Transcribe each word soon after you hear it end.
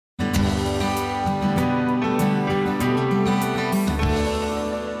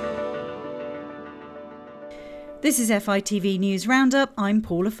This is FITV News Roundup. I'm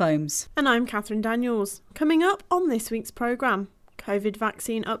Paula Foames. And I'm Catherine Daniels. Coming up on this week's programme, COVID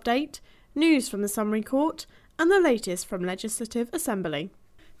vaccine update, news from the Summary Court, and the latest from Legislative Assembly.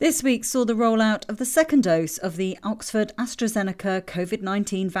 This week saw the rollout of the second dose of the Oxford AstraZeneca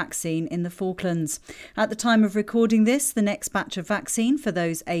COVID-19 vaccine in the Falklands. At the time of recording this, the next batch of vaccine for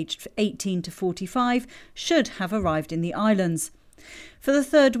those aged 18 to 45 should have arrived in the islands. For the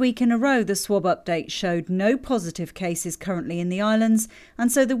third week in a row, the swab update showed no positive cases currently in the islands,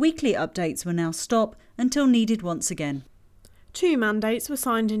 and so the weekly updates will now stop until needed once again. 2 mandates were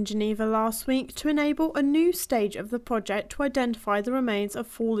signed in Geneva last week to enable a new stage of the project to identify the remains of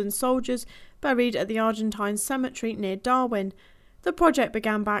fallen soldiers buried at the Argentine cemetery near Darwin. The project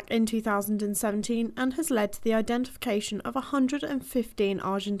began back in 2017 and has led to the identification of 115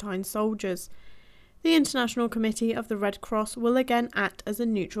 Argentine soldiers. The International Committee of the Red Cross will again act as a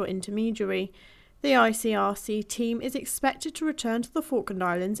neutral intermediary. The ICRC team is expected to return to the Falkland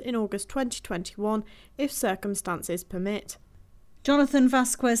Islands in August 2021 if circumstances permit. Jonathan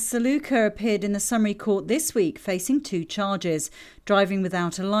Vasquez Saluca appeared in the Summary Court this week facing 2 charges, driving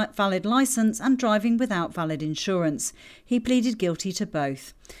without a valid licence and driving without valid insurance. He pleaded guilty to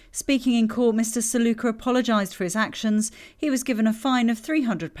both. Speaking in court, Mr Saluca apologised for his actions. He was given a fine of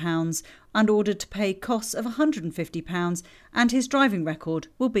 £300 and ordered to pay costs of £150, and his driving record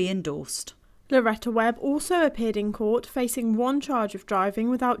will be endorsed. Loretta Webb also appeared in court facing 1 charge of driving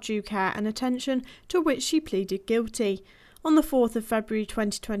without due care and attention, to which she pleaded guilty. On the 4th of February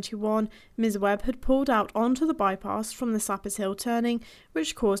 2021, Ms Webb had pulled out onto the bypass from the Sappers Hill turning,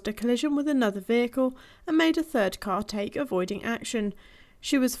 which caused a collision with another vehicle and made a third car take avoiding action.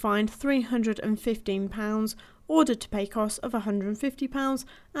 She was fined £315, ordered to pay costs of £150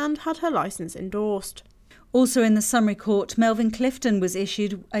 and had her licence endorsed. Also in the Summary Court, Melvin Clifton was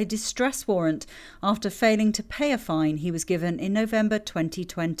issued a distress warrant after failing to pay a fine he was given in November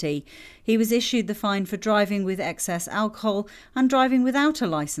 2020. He was issued the fine for driving with excess alcohol and driving without a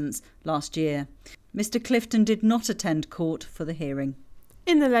licence last year. Mr Clifton did not attend court for the hearing.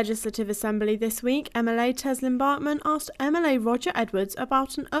 In the Legislative Assembly this week, MLA Teslin Bartman asked MLA Roger Edwards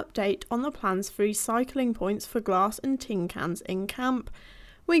about an update on the plans for recycling points for glass and tin cans in camp.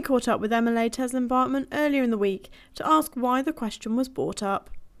 We caught up with MLA Teslin Bartman earlier in the week to ask why the question was brought up.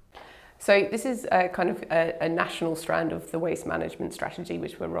 So this is a national strand of the waste management strategy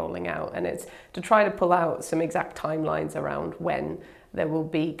which we're rolling out, and it's to try to pull out some exact timelines around when there will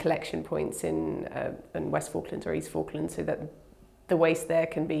be collection points in West Falklands or East Falklands, so that the waste there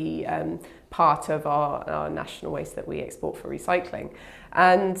can be part of our national waste that we export for recycling.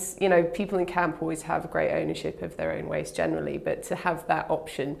 And, you know, people in camp always have great ownership of their own waste generally, but to have that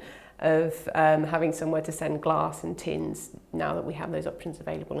option of having somewhere to send glass and tins, now that we have those options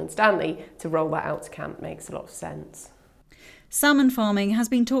available in Stanley, to roll that out to camp makes a lot of sense. Salmon farming has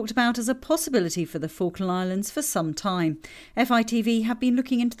been talked about as a possibility for the Falkland Islands for some time. FITV have been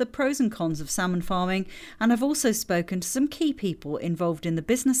looking into the pros and cons of salmon farming and have also spoken to some key people involved in the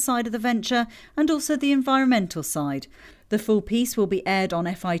business side of the venture and also the environmental side. The full piece will be aired on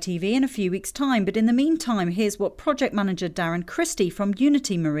FITV in a few weeks' time, but in the meantime, here's what project manager Darren Christie from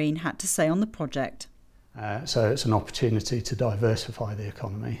Unity Marine had to say on the project. So it's an opportunity to diversify the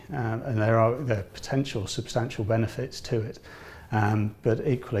economy, and there are potential substantial benefits to it, but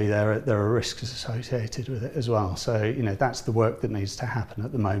equally there are risks associated with it as well. So, you know, that's the work that needs to happen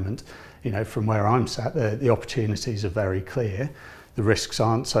at the moment. You know, from where I'm sat, the opportunities are very clear. The risks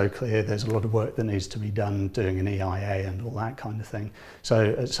aren't so clear. There's a lot of work that needs to be done, doing an EIA and all that kind of thing.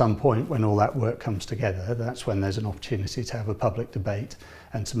 So at some point when all that work comes together, that's when there's an opportunity to have a public debate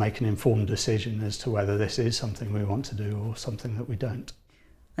and to make an informed decision as to whether this is something we want to do or something that we don't.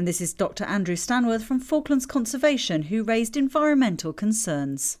 And this is Dr Andrew Stanworth from Falklands Conservation, who raised environmental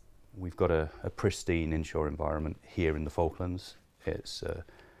concerns. We've got a pristine inshore environment here in the Falklands. It's an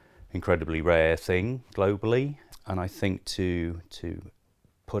incredibly rare thing globally, and I think to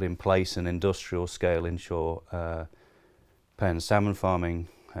put in place an industrial scale inshore pen salmon farming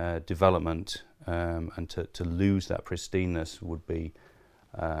development and to lose that pristineness would be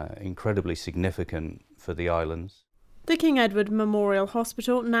incredibly significant for the islands. The King Edward Memorial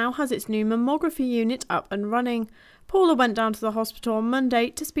Hospital now has its new mammography unit up and running. Paula went down to the hospital on Monday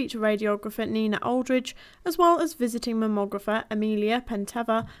to speak to radiographer Nina Aldridge, as well as visiting mammographer Amelia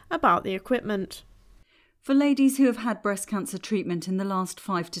Penteva about the equipment. For ladies who have had breast cancer treatment in the last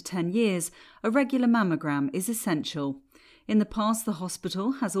 5 to 10 years, a regular mammogram is essential. In the past, the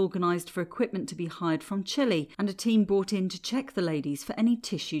hospital has organised for equipment to be hired from Chile and a team brought in to check the ladies for any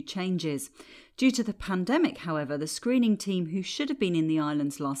tissue changes. Due to the pandemic, however, the screening team who should have been in the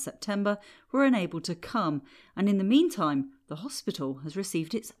islands last September were unable to come, and in the meantime, the hospital has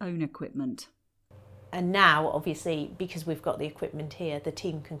received its own equipment. And now, obviously, because we've got the equipment here, the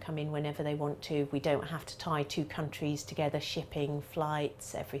team can come in whenever they want to. We don't have to tie two countries together, shipping,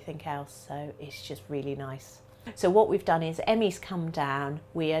 flights, everything else. So it's just really nice. So what we've done is Emmy's come down.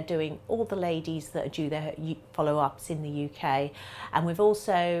 We are doing all the ladies that are due their follow-ups in the UK. And we've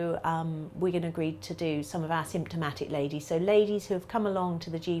also, we're going to agree to do some of our symptomatic ladies. So ladies who have come along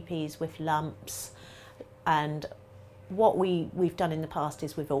to the GPs with lumps, and what we've done in the past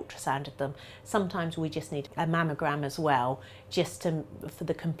is we've ultrasounded them. Sometimes we just need a mammogram as well, just for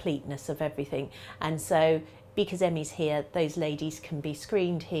the completeness of everything. And so because Emmy's here, those ladies can be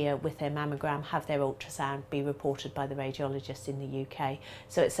screened here with their mammogram, have their ultrasound be reported by the radiologist in the UK.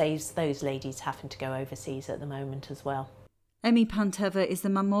 So it saves those ladies having to go overseas at the moment as well. Emmy Panteva is the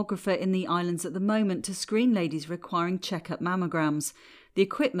mammographer in the islands at the moment to screen ladies requiring check-up mammograms. The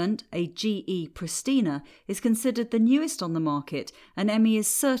equipment, a GE Pristina, is considered the newest on the market, and Emmy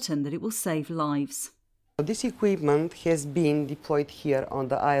is certain that it will save lives. This equipment has been deployed here on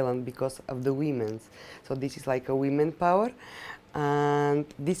the island because of the women's. So this is like a women power, and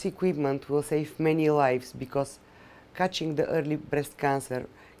this equipment will save many lives because catching the early breast cancer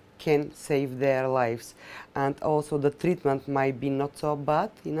can save their lives, and also the treatment might be not so bad,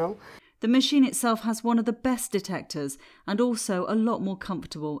 you know. The machine itself has one of the best detectors and also a lot more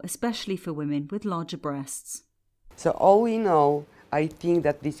comfortable, especially for women with larger breasts. So all we know, I think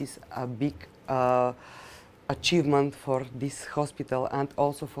that this is a big achievement for this hospital and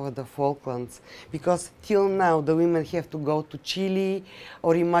also for the Falklands, because till now the women have to go to Chile,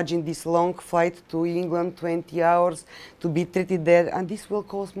 or imagine this long flight to England, 20 hours, to be treated there, and this will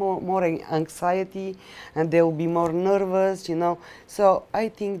cause more anxiety, and they will be more nervous, you know. So I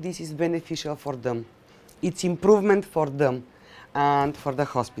think this is beneficial for them. It's improvement for them and for the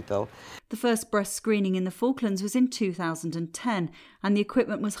hospital. The first breast screening in the Falklands was in 2010, and the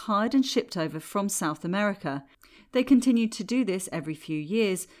equipment was hired and shipped over from South America. They continued to do this every few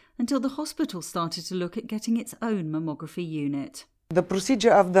years until the hospital started to look at getting its own mammography unit. The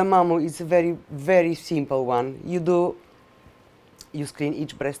procedure of the mammo is a very, very simple one. You screen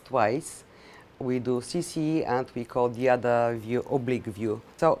each breast twice. We do CC, and we call the other view oblique view.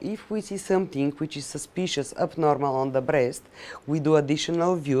 So if we see something which is suspicious, abnormal on the breast, we do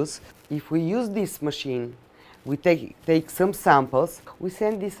additional views. If we use this machine, we take some samples. We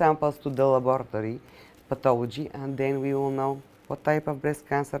send these samples to the laboratory, pathology, and then we will know what type of breast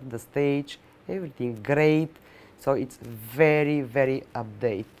cancer, the stage, everything great. So it's very, very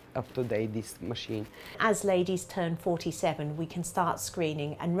up to date, this machine. As ladies turn 47, we can start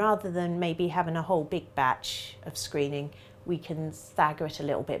screening, and rather than maybe having a whole big batch of screening, we can stagger it a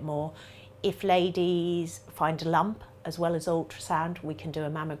little bit more. If ladies find a lump as well as ultrasound, we can do a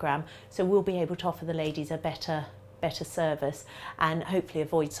mammogram, so we'll be able to offer the ladies a better service and hopefully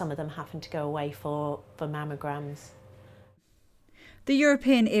avoid some of them having to go away for mammograms. The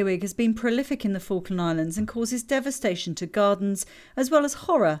European earwig has been prolific in the Falkland Islands and causes devastation to gardens, as well as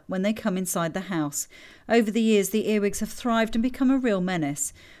horror when they come inside the house. Over the years, the earwigs have thrived and become a real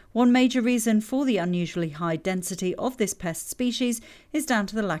menace. One major reason for the unusually high density of this pest species is down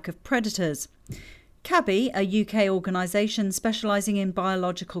to the lack of predators. CABI, a UK organisation specialising in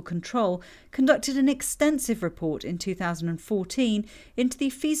biological control, conducted an extensive report in 2014 into the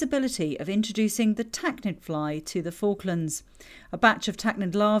feasibility of introducing the tachnid fly to the Falklands. A batch of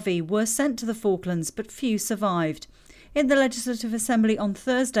tachnid larvae were sent to the Falklands, but few survived. In the Legislative Assembly on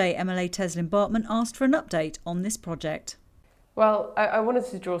Thursday, MLA Teslin Bartman asked for an update on this project. Well, I wanted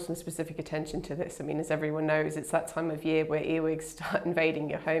to draw some specific attention to this. I mean, as everyone knows, it's that time of year where earwigs start invading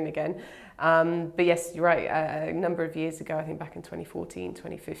your home again. But yes, you're right. A number of years ago, I think back in 2014,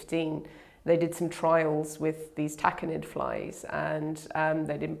 2015, they did some trials with these tachinid flies, and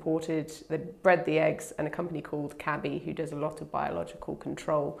they'd bred the eggs, and a company called CABI, who does a lot of biological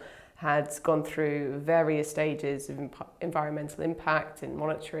control, had gone through various stages of environmental impact and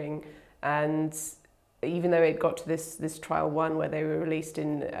monitoring, and even though it got to this trial one where they were released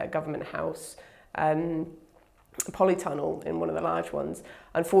in a government house, polytunnel in one of the large ones,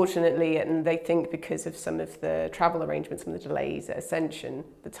 unfortunately, and they think because of some of the travel arrangements and the delays at Ascension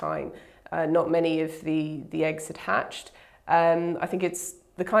at the time, not many of the eggs had hatched. I think it's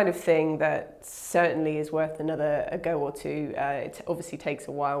the kind of thing that certainly is worth a go or two. It obviously takes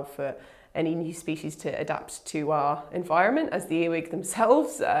a while for any new species to adapt to our environment, as the earwig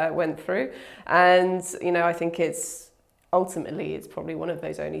themselves went through. And, you know, I think it's ultimately it's probably one of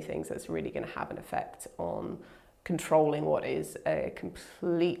those only things that's really going to have an effect on controlling what is a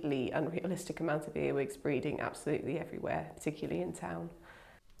completely unrealistic amount of earwigs breeding absolutely everywhere, particularly in town.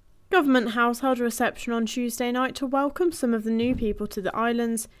 Government House held a reception on Tuesday night to welcome some of the new people to the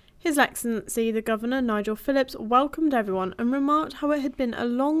islands. His Excellency the Governor, Nigel Phillips, welcomed everyone and remarked how it had been a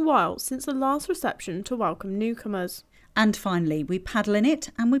long while since the last reception to welcome newcomers. And finally, we paddle in it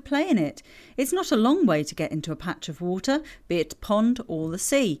and we play in it. It's not a long way to get into a patch of water, be it pond or the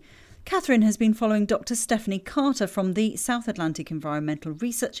sea. Catherine has been following Dr. Stephanie Carter from the South Atlantic Environmental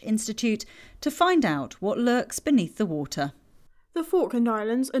Research Institute to find out what lurks beneath the water. The Falkland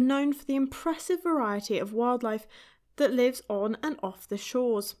Islands are known for the impressive variety of wildlife that lives on and off the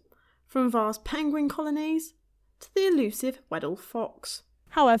shores, from vast penguin colonies to the elusive Weddell fox.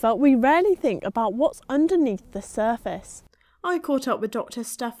 However, we rarely think about what's underneath the surface. I caught up with Dr.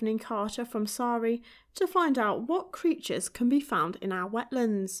 Stephanie Carter from SARI to find out what creatures can be found in our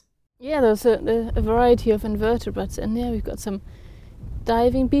wetlands. Yeah, there's a variety of invertebrates in there. We've got some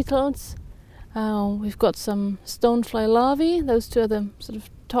diving beetles, we've got some stonefly larvae. Those two are the sort of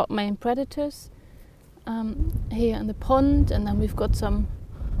top main predators here in the pond, and then we've got some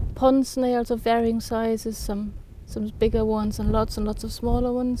pond snails of varying sizes, some bigger ones and lots of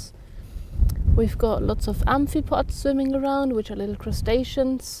smaller ones. We've got lots of amphipods swimming around, which are little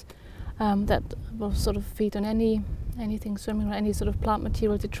crustaceans that will sort of feed on anything swimming around, any sort of plant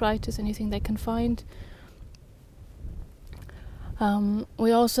material, detritus, anything they can find.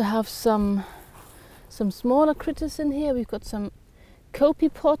 We also have some smaller critters in here. We've got some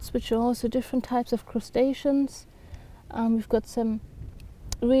copepods, which are also different types of crustaceans. We've got some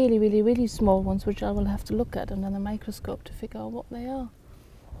really small ones, which I will have to look at under the microscope to figure out what they are.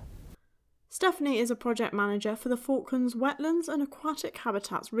 Stephanie is a project manager for the Falklands Wetlands and Aquatic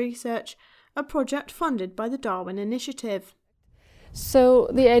Habitats Research, a project funded by the Darwin Initiative. So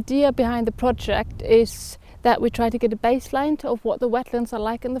the idea behind the project is that we try to get a baseline of what the wetlands are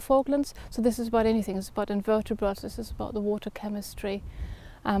like in the Falklands. So this is about anything. It's about invertebrates, this is about the water chemistry,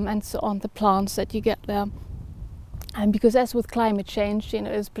 and so on, the plants that you get there. And because as with climate change,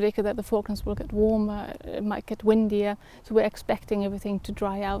 it's predicted that the Falklands will get warmer, it might get windier, so we're expecting everything to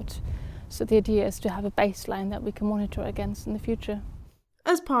dry out. So the idea is to have a baseline that we can monitor against in the future.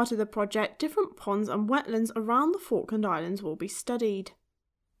 As part of the project, different ponds and wetlands around the Falkland Islands will be studied.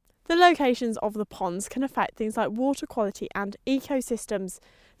 The locations of the ponds can affect things like water quality and ecosystems.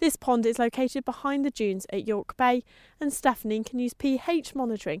 This pond is located behind the dunes at York Bay, and Stephanie can use pH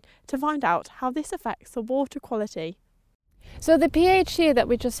monitoring to find out how this affects the water quality. So the pH here that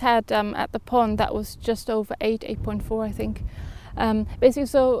we just had at the pond, that was just over 8.4 I think. Basically,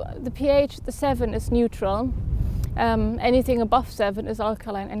 so the pH, the 7 is neutral. Anything above 7 is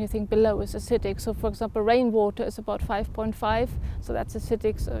alkaline, anything below is acidic. So for example, rainwater is about 5.5, so that's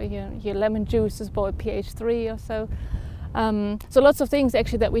acidic. So your lemon juice is about pH 3 or so. So lots of things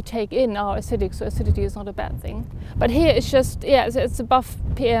actually that we take in are acidic, so acidity is not a bad thing. But here it's just, it's above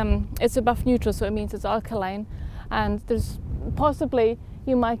it's above neutral, so it means it's alkaline. And there's possibly,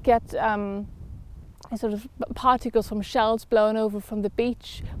 you might get sort of particles from shells blown over from the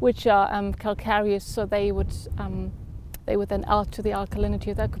beach, which are calcareous, so they would then add to the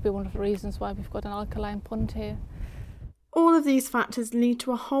alkalinity. That could be one of the reasons why we've got an alkaline pond here. All of these factors lead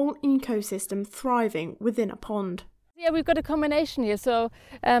to a whole ecosystem thriving within a pond. Yeah, we've got a combination here. So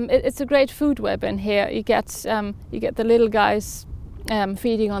it's a great food web in here. You get the little guys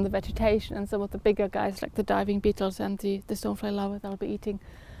feeding on the vegetation, and some of the bigger guys like the diving beetles and the stonefly larvae, they'll be eating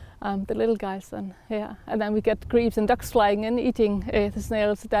the little guys then, yeah. And then we get grebes and ducks flying in, eating the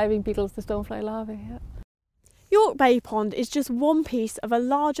snails, the diving beetles, the stonefly larvae, yeah. York Bay Pond is just one piece of a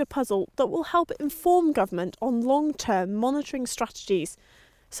larger puzzle that will help inform government on long-term monitoring strategies.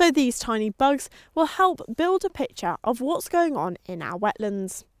 So these tiny bugs will help build a picture of what's going on in our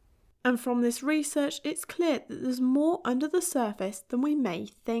wetlands. And from this research, it's clear that there's more under the surface than we may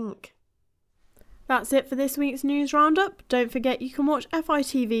think. That's it for this week's News Roundup. Don't forget you can watch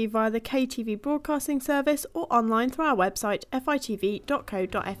FITV via the KTV broadcasting service or online through our website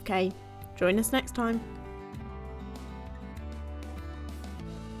fitv.co.fk. Join us next time.